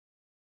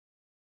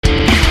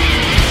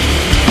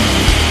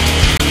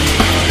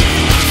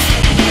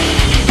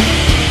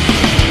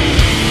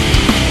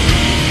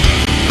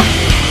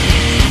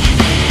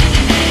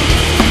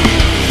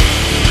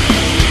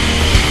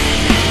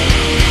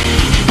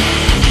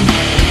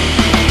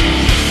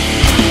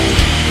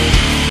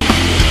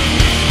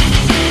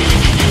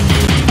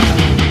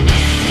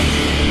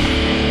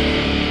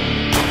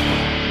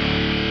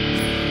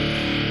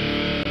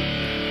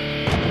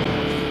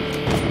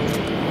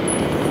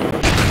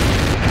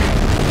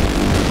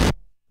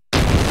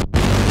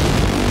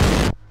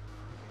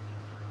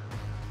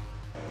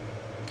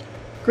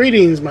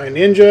Greetings, my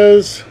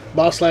ninjas.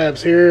 Boss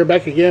Labs here,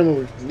 back again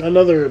with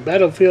another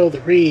Battlefield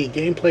 3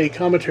 gameplay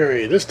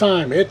commentary. This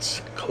time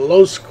it's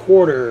Close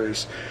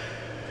Quarters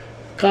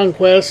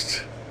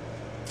Conquest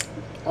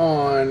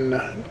on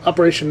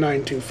Operation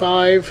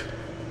 925.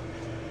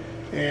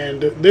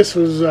 And this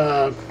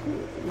was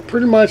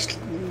pretty much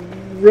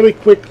really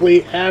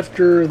quickly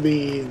after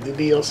the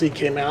DLC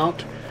came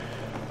out.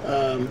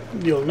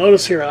 You'll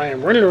notice here I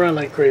am running around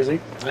like crazy.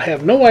 I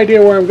have no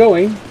idea where I'm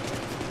going,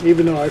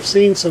 even though I've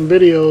seen some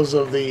videos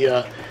of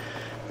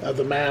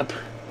the map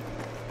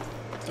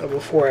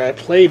before I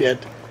played it.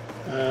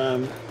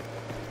 The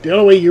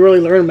only way you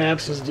really learn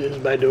maps is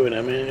by doing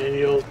them, and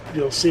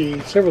you'll see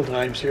several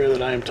times here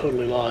that I am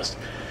totally lost.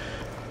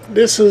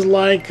 This is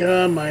like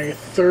my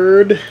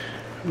third,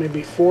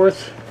 maybe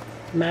fourth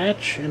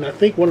match, and I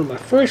think one of my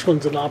first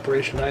ones in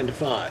Operation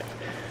 925.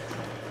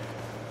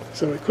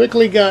 So we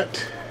quickly got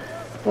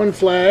one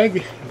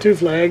flag, two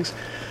flags.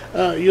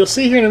 You'll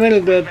see here in a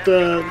minute that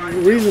the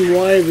reason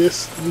why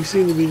we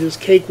seem to be just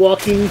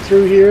cakewalking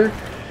through here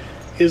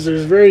is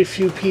there's very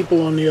few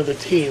people on the other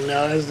team.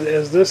 Now,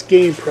 as this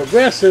game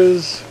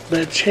progresses,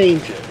 that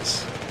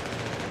changes.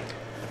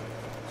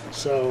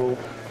 So,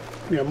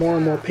 you know, more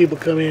and more people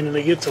come in, and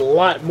it gets a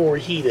lot more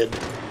heated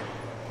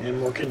and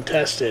more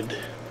contested.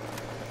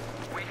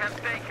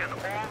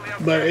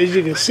 But as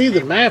you can see,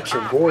 the maps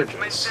are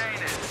gorgeous,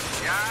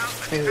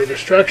 and the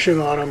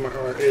destruction on them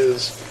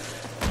is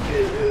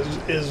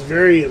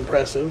very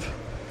impressive.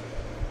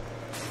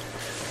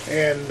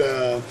 And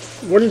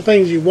one of the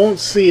things you won't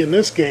see in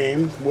this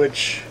game,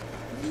 which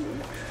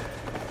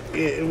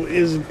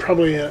is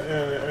probably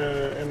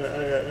an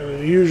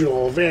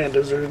unusual event,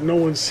 is there's no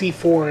one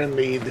C4 in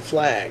the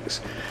flags.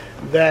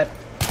 That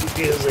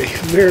is a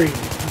very,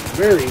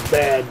 very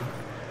bad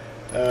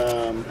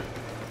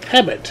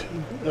habit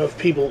of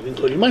people,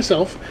 including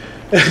myself.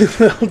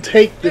 They'll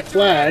take the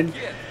flag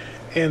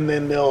and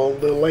then they'll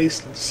lay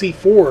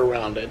C4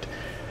 around it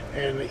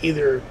and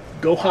either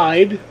go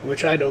hide,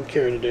 which I don't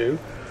care to do,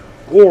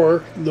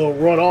 or they'll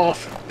run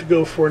off to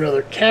go for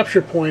another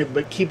capture point,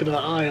 but keeping an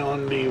eye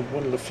on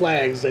one of the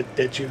flags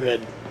that you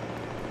had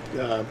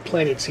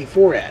planted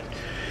C4 at.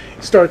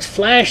 It starts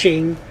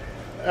flashing.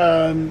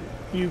 You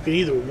can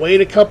either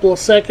wait a couple of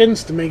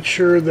seconds to make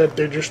sure that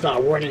they're just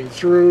not running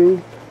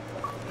through,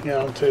 you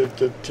know,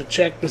 to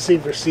check to see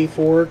if there's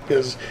C4,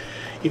 because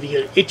if you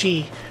get an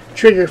itchy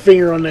trigger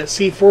finger on that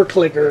C4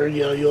 clicker,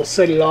 you know, you'll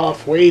set it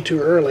off way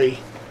too early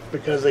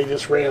because they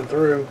just ran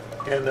through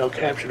and they'll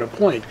capture the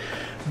point.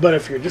 But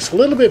if you're just a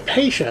little bit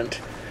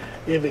patient,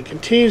 if it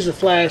continues to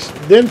flash,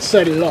 then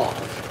set it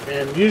off.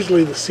 And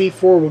usually the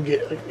C4 will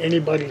get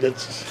anybody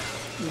that's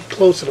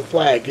close to the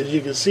flag, because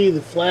you can see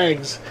the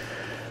flags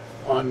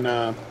on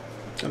the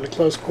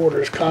close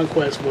quarters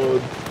conquest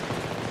mode.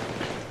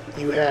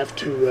 You have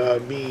to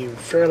be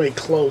fairly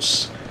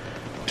close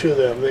to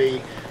them.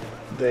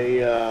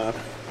 They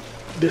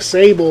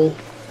disable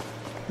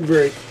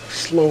very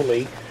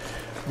slowly,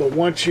 but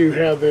once you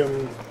have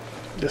them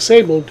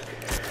disabled,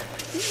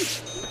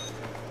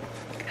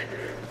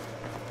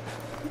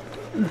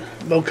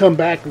 they'll come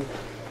back and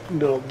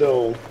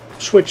they'll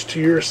switch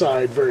to your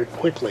side very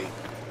quickly.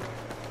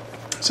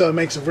 So it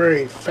makes a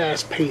very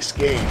fast-paced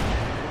game.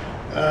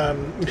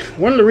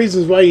 One of the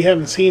reasons why you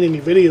haven't seen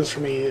any videos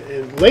from me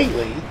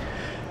lately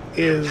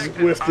is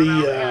with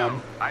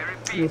the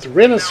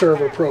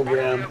Rent-A-Server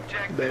program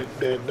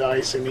that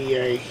DICE and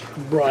EA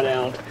brought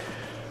out.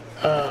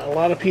 A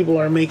lot of people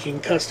are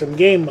making custom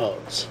game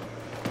modes.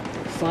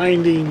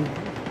 Finding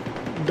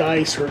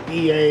DICE or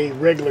EA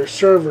regular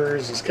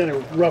servers is kind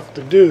of rough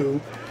to do,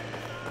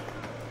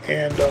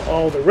 and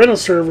all the rental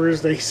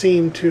servers, they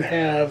seem to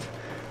have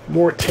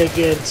more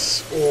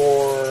tickets,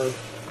 or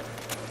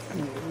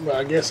well,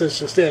 I guess that's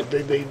just it.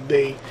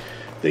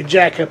 They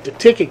jack up the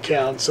ticket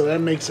count, so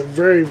that makes a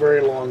very,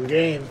 very long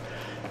game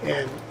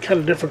and kind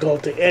of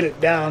difficult to edit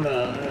down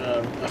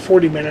a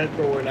 40-minute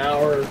or an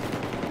hour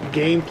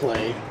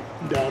gameplay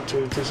down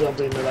to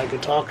something that I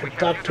could talk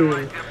to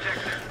and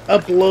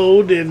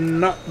upload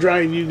and not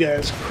drive you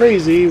guys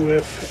crazy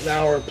with an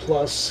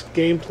hour-plus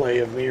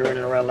gameplay of me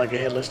running around like a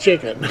headless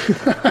chicken.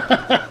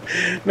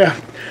 Now,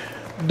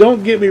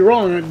 don't get me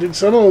wrong,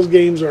 some of those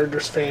games are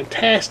just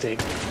fantastic.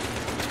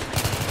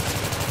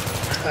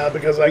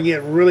 Because I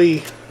get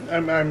really, I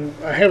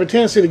have a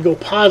tendency to go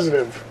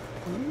positive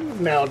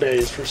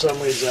nowadays for some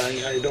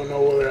reason. I don't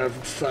know whether I'm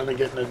finally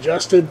getting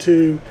adjusted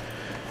to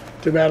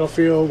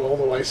Battlefield,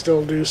 although I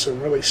still do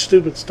some really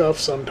stupid stuff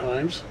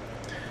sometimes.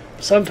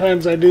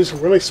 Sometimes I do some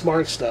really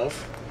smart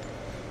stuff,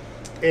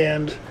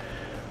 and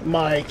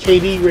my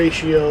KD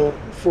ratio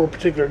for a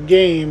particular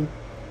game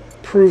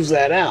proves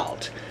that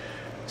out.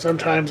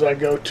 Sometimes I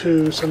go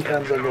 2,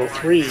 sometimes I go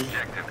 3.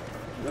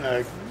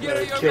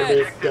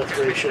 Kill death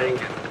ratio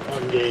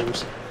on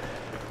games,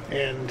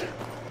 and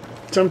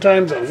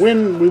sometimes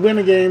we win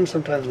a game,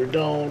 sometimes we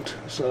don't.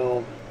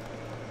 So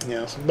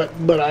yes,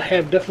 but I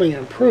have definitely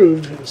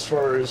improved as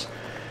far as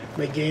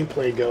my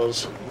gameplay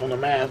goes on the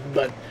map.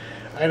 But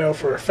I know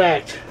for a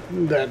fact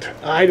that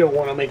I don't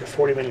want to make a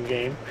 40-minute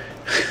game,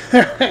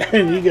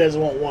 and you guys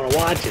won't want to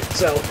watch it.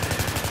 So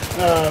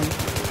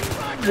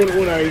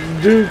when I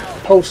do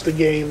post the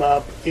game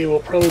up, it will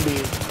probably be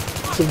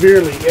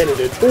severely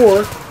edited,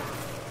 or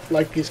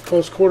like these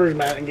close quarters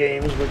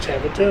games, which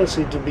have a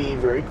tendency to be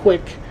very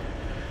quick,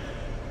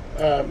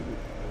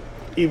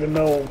 even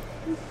though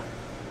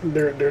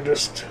they're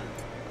just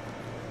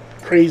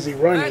crazy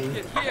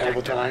running all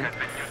the time.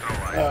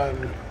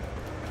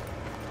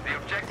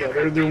 Yeah,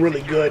 they're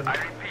really good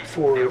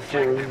for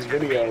these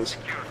videos,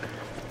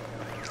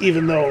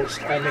 even though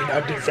I may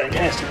not do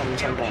fantastic on them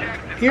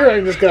sometimes. Here I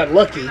just got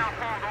lucky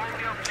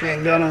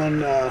and got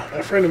on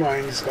a friend of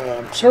mine's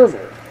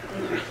server,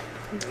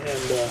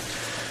 and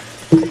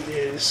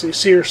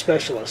Seer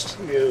Specialist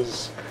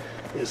is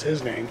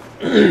his name.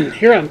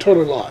 Here I'm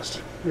totally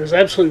lost. There's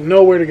absolutely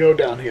nowhere to go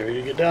down here.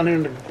 You get down here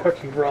in the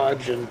parking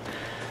garage and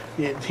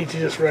you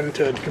just run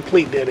into a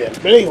complete dead end.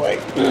 But anyway,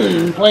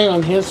 playing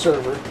on his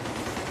server,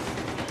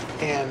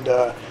 and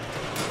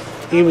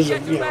he was,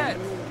 he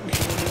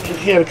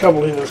had a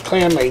couple of his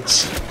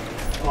clanmates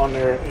on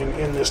there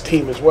in this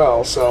team as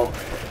well. So,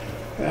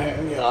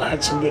 I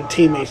had some good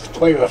teammates to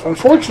play with.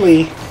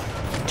 Unfortunately,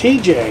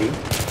 TJ,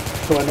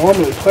 who I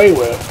normally play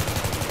with,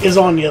 is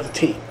on the other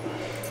team,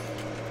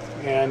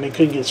 and they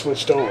couldn't get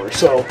switched over.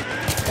 So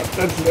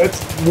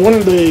that's one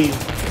of the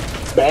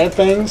bad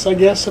things, I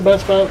guess,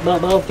 about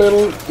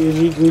Battlefield, is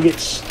you can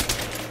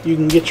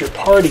get your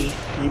party,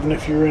 even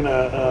if you're in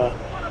an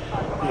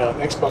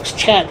Xbox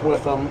chat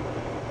with them.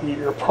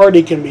 Your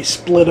party can be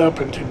split up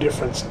into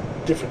different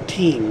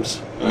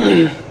teams,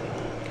 and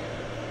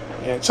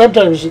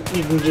sometimes you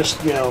can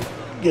just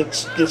get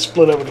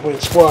split up between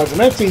squads, and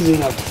that's easy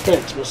enough to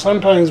fix. But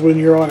sometimes when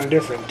you're on a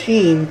different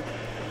team,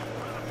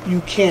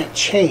 you can't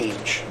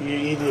change.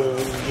 Either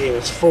the game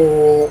is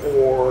full,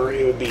 or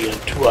it would be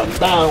too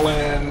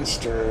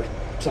unbalanced, or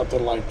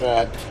something like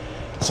that.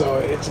 So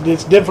it's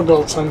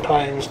difficult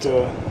sometimes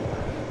to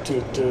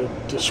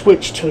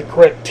switch to the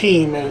correct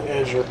team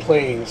as you're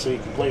playing, so you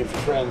can play with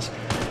your friends.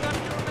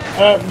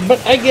 But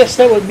I guess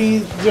that would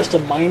be just a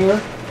minor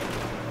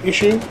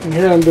issue. And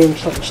here I'm doing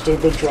something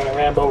stupid, trying to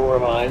Rambo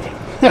revive.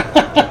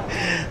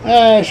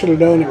 I should have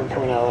known they were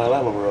coming out of that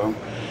level room.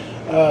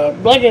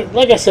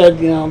 Like I said,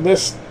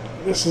 this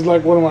is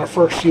like one of my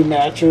first few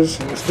matches,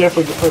 and it's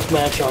definitely the first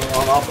match on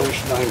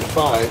Operation 9 to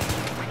 5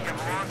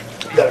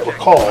 that I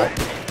recall.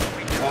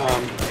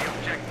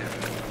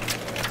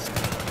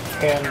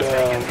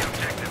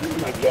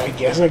 I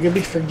guess I could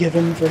be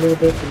forgiven for a little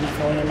bit for not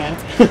knowing a map.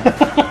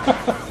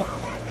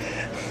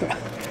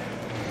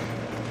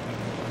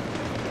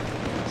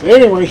 So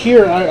anyway,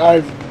 here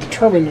I've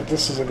determined that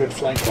this is a good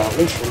flank route, at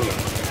least for me.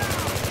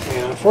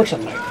 And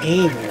unfortunately, my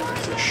aim there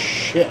is a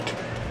shit.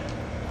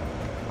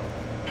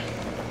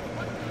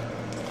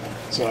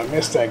 So I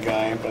missed that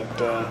guy,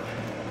 but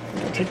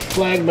I'll take the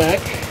flag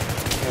back.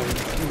 And,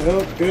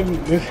 well, good.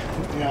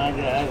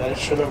 Yeah, I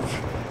should have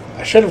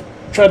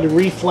tried to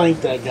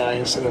reflank that guy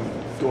instead of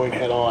going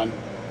head on,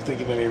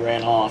 thinking that he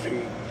ran off.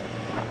 He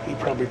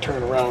probably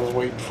turned around and was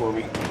waiting for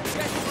me.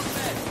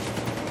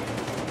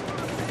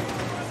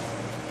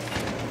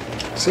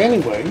 So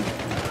anyway,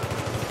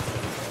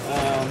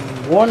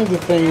 one of the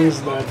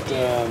things that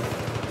the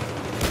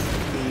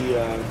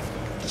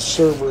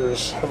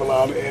servers have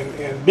allowed,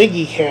 and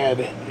Biggie had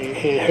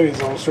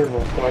his own server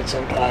for quite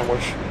some time,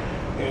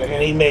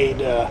 and he made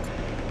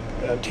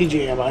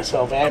TJ and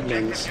myself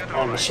admins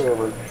on the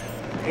server,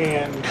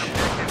 and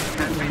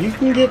you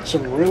can get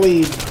some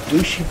really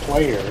douchey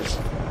players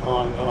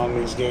on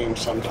these games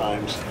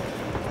sometimes.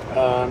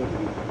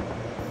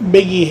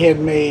 Biggie had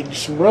made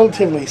some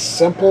relatively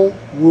simple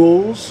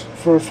rules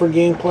for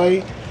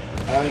gameplay.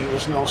 There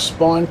was no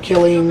spawn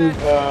killing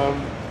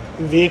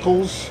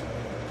vehicles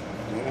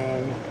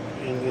and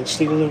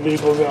stealing the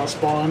vehicles out of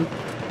spawn.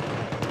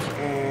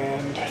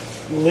 And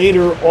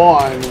later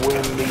on,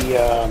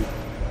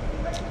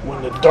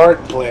 when the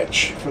dart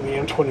glitch for the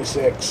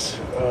M26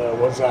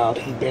 was out,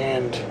 he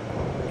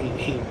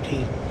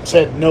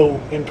said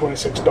no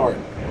M26 dart.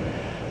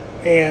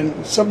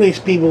 And some of these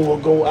people will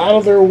go out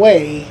of their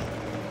way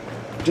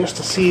just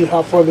to see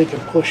how far they can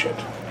push it.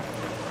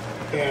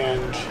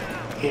 And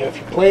if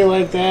you play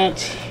like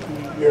that,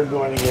 you're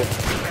going to get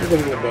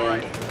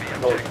banned,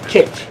 or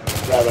kicked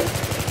rather.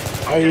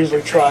 I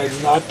usually try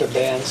not to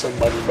ban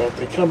somebody, but if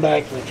they come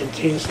back and they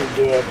continuously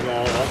do it,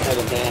 I've had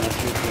to ban a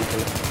few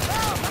people.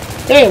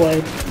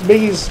 Anyway,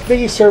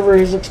 Biggie's server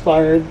has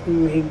expired.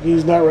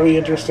 He's not really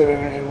interested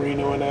in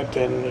renewing it,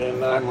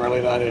 and I'm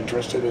really not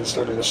interested in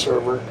starting a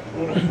server.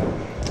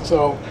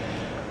 So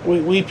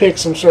we pick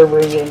some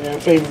servers in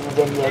favor of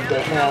them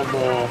that have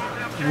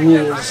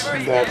rules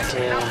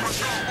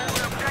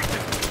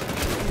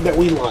that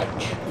we like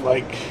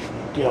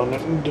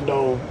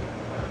no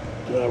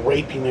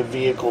raping of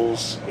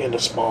vehicles into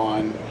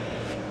spawn.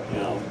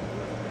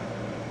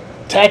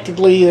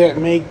 Tactically that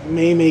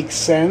may make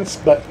sense,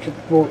 but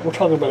we're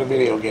talking about a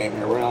video game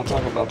here. We're not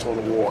talking about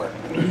Total War.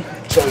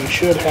 So you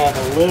should have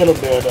a little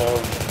bit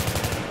of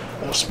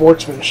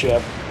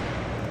sportsmanship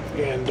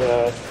And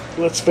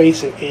let's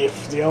face it,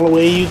 if the only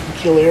way you can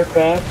kill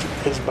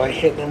aircraft is by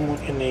hitting them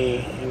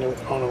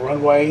on a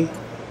runway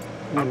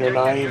when they're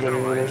not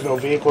even, when there's no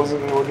vehicles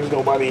in them, or there's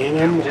nobody in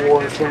them,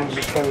 or if someone's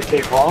just trying to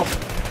take off,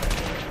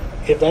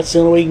 if that's the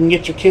only way you can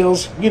get your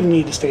kills, you don't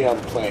need to stay on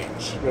the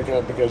planes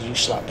because you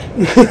suck.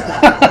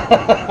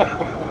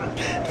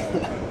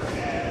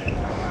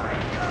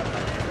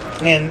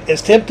 And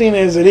as tempting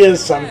as it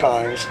is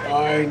sometimes,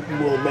 I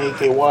will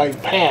make a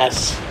wide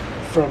pass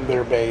from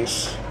their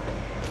base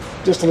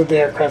just to let the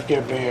aircraft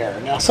get up in the air.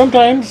 Now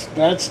sometimes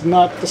that's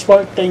not the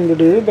smart thing to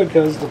do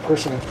because the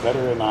person is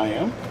better than I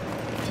am.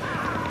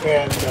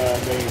 And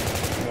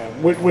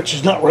which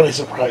is not really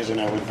surprising,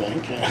 I would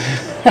think.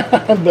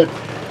 But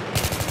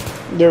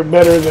they're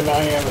better than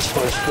I am as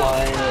far as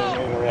flying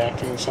and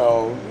interacting.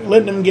 So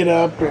letting them get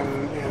up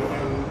and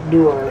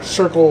do a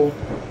circle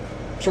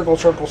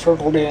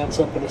dance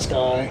up in the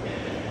sky,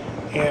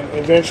 and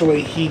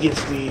eventually he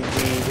gets the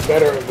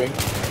better of me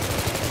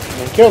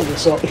and kills me.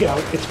 So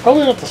it's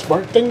probably not the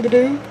smart thing to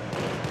do,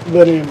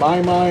 but in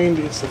my mind,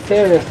 it's the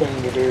fairer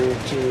thing to do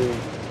to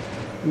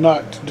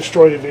not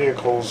destroy the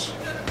vehicles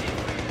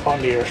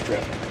on the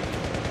airstrip,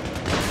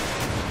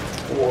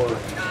 or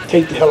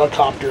take the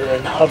helicopter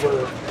and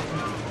hover.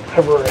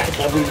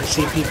 I've even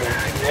seen people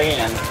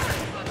land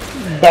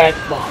back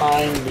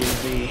behind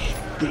the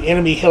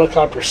enemy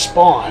helicopter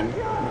spawn,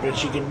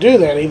 because you can do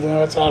that even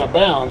though it's out of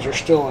bounds. You're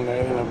still in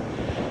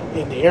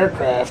the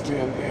aircraft,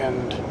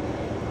 and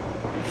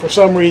for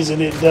some reason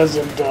it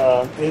doesn't.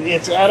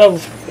 It's out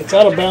of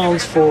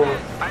bounds for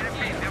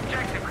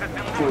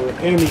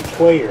enemy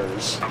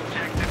players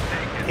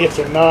if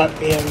they're not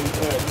in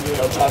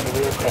type of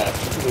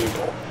aircraft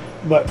vehicle.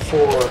 But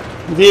for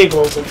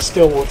vehicles, it's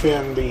still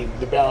within the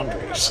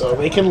boundaries, so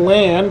they can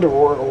land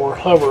or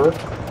hover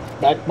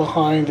back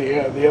behind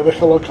the other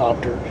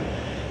helicopter.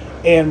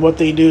 And what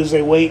they do is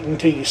they wait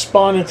until you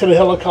spawn into the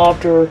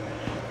helicopter,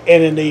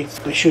 and then they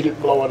shoot it,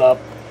 blow it up.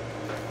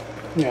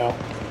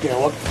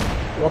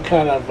 What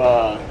kind of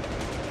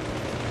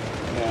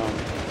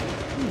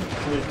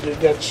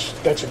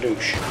that's a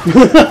douche.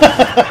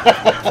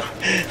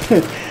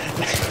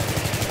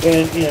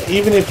 And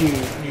even if you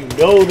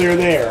know they're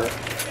there,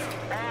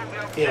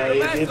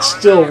 it's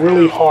still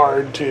really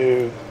hard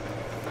to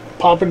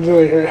pop into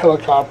the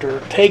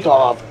helicopter, take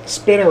off,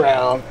 spin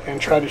around,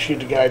 and try to shoot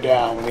the guy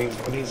down when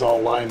he's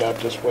all lined up,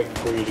 just waiting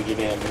for you to get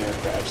in the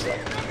aircraft.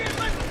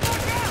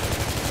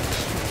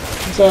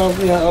 So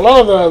a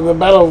lot of the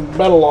battle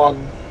log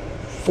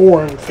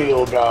foreign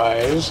field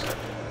guys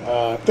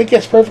think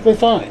that's perfectly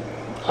fine.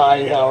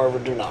 I, however,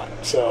 do not.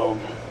 So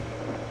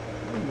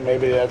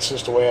maybe that's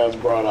just the way I was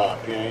brought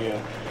up. You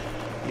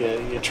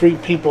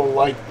treat people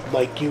like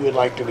you would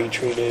like to be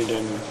treated,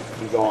 and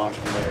you go on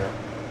from there.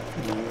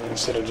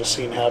 Instead of just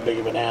seeing how big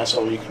of an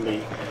asshole you can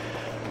be.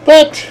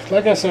 But,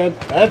 like I said,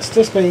 that's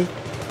just me.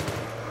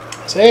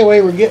 So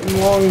anyway, we're getting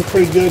along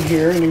pretty good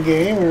here in the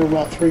game. We're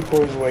about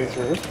 3/4 of the way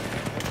through.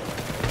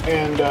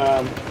 And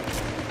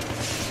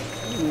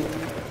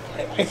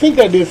I think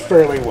I did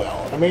fairly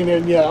well. I mean,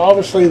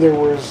 obviously there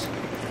were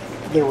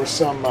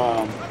some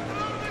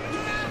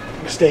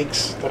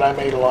mistakes that I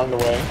made along the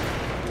way.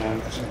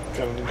 Kind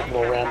of a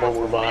couple of Rambo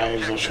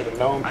revives. I should have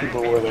known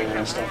people were there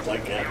and stuff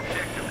like that.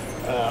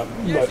 But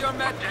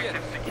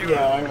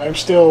I'm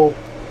still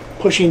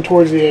pushing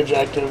towards the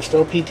objective,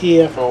 still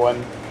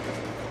PTFOing,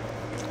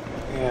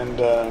 and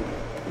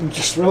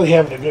just really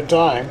having a good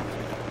time.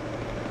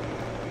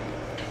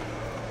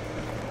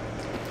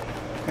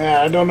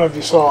 I don't know if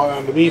you saw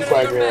on the B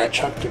flag there, I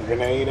chucked a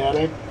grenade at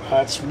it.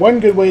 That's one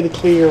good way to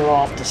clear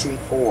off the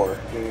C4.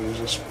 You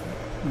just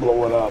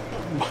blow it up.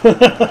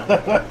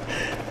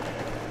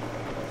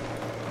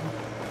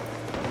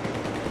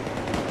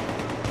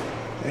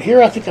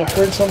 Here I think I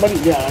heard somebody.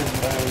 I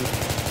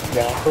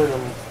heard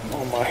them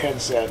on my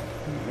headset.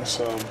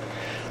 So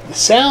the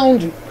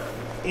sound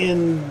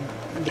in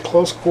the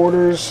close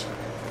quarters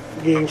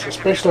games,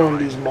 especially on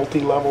these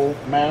multi-level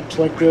maps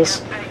like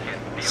this,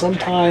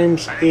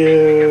 sometimes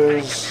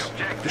is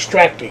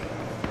distracting.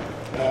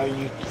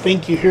 You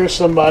think you hear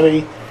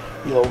somebody,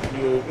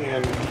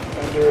 and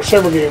there are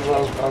several games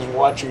I was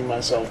watching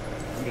myself,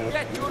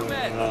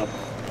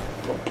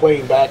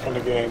 playing back on the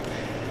game.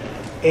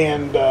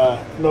 And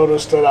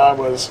noticed that I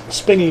was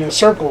spinning in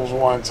circles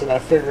once, and I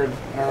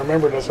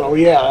remembered, oh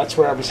yeah, that's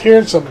where I was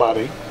hearing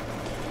somebody,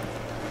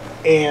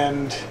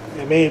 and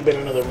it may have been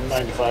another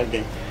 9-to-5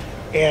 game,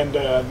 and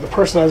the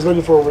person I was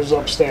looking for was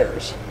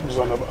upstairs, was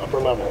on the upper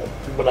level,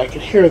 but I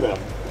could hear them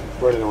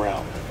running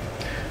around.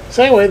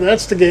 So anyway,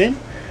 that's the game.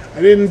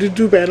 I didn't do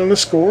too bad on the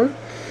score.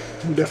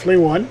 Definitely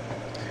won.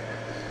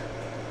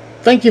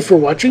 Thank you for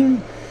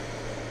watching.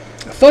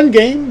 A fun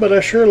game, but I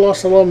sure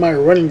lost a lot of my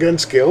running gun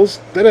skills.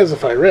 That is,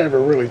 if I ever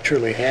really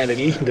truly had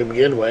any to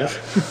begin with.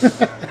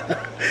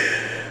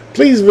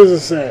 Please visit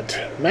us at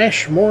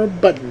Mash More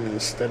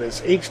Buttons. That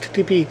is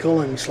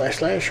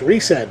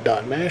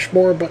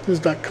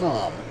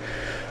http://reset.mashmorebuttons.com.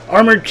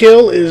 Armored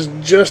Kill is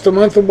just a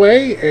month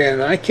away,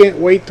 and I can't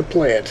wait to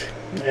play it.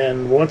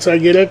 And once I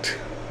get it,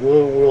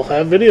 we'll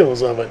have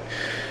videos of it.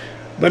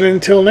 But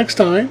until next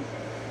time,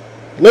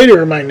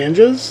 later, my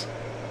ninjas.